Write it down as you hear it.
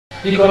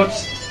We got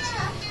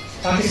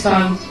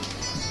Pakistan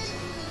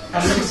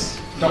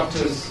Essex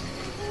doctors,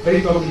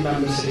 very prominent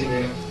members sitting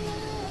here.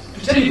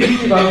 To tell you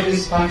briefly about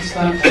this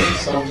Pakistan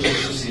Essex Doctors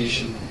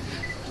Association,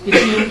 if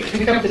you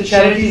pick up the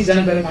charities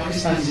done by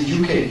Pakistan in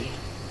the UK,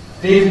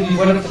 they will be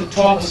one of the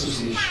top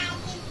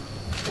associations.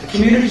 The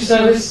community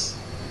service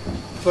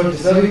for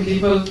deserving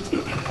people,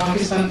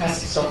 Pakistan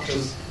Essex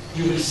Doctors,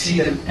 you will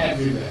see them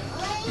everywhere.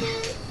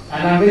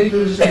 And I'm very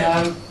privileged to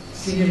have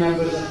senior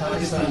members of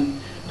Pakistan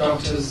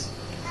Doctors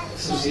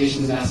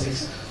Associations in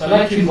Essex. So I'd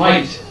like to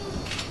invite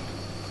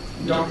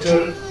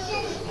Dr.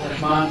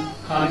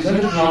 Rehman, he's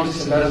under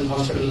neurologist at Basil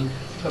Hospital, to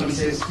come and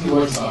say a few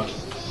words about it.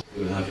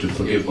 You'll have to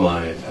forgive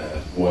my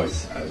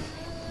voice. I've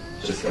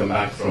just come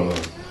back from a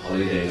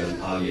holiday in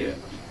Antalya,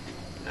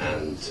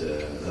 and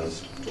as I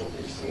was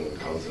talking to some of the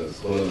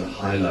councillors, one of the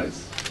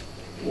highlights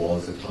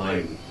was the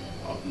climb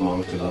of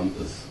Mount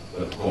Olympus,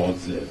 where the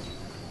gods live,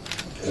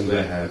 and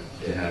where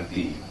they had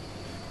the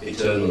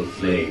eternal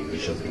flame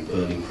which has been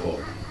burning for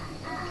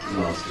the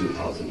last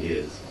 2,000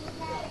 years.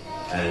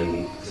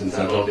 And since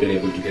I've not been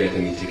able to get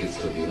any tickets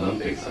to the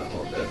Olympics, I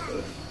thought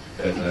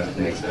that's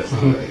the next best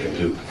thing I can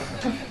do.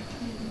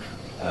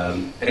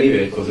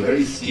 Anyway, it was a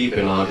very steep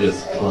and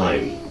arduous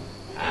climb,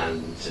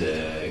 and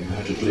you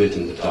had to do it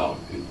in the dark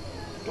with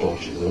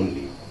torches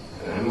only.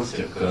 And I must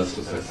have cursed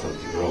or said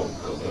something wrong,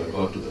 because when I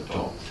got to the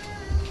top,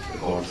 the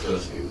god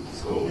cursed me with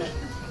this goat,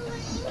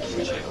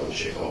 which I can't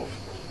shake off.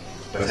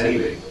 But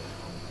anyway,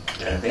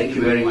 thank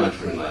you very much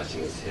for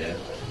inviting us here.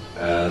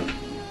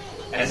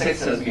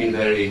 Essex has been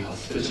very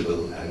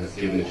hospitable and has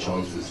given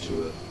chances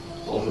to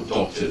a lot of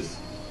doctors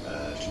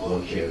to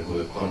work here who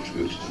have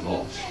contributed a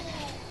lot.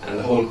 And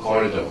the whole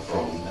corridor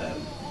from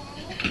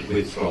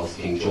Whit's Cross,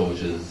 King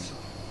George's,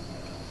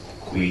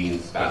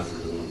 Queen's,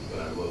 Basildon,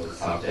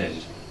 South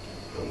End,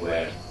 from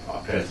where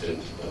our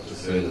president, Dr.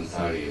 Suhail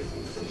Ansari, has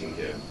been sitting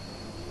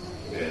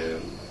here.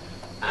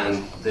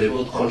 And they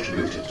both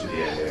contributed to the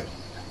area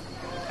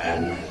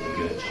and have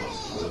given a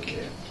chance to work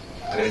here.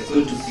 And it's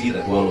good to see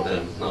that one of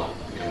them is now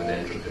become an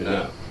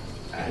entrepreneur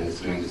and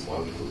is doing these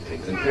wonderful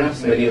things. And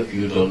perhaps many of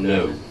you don't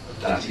know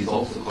that he's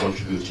also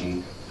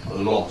contributing a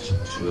lot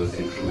towards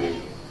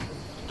improving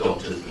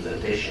doctors'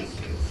 presentation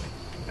skills.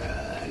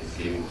 And he's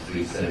giving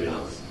free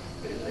seminars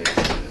in the next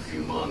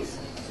few months.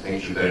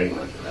 Thank you very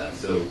much for that.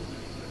 So,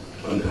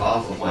 on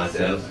behalf of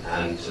myself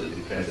and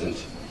the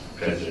present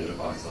President of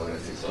Pakistan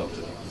Essex,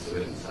 Dr.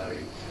 Suhail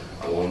Ansari,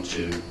 I want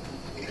to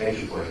thank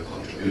you for your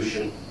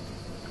contribution.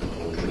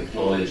 I want to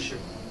acknowledge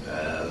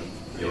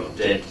your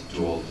debt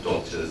to all the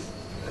doctors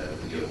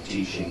for your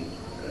teaching.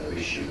 I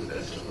wish you the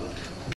best of luck.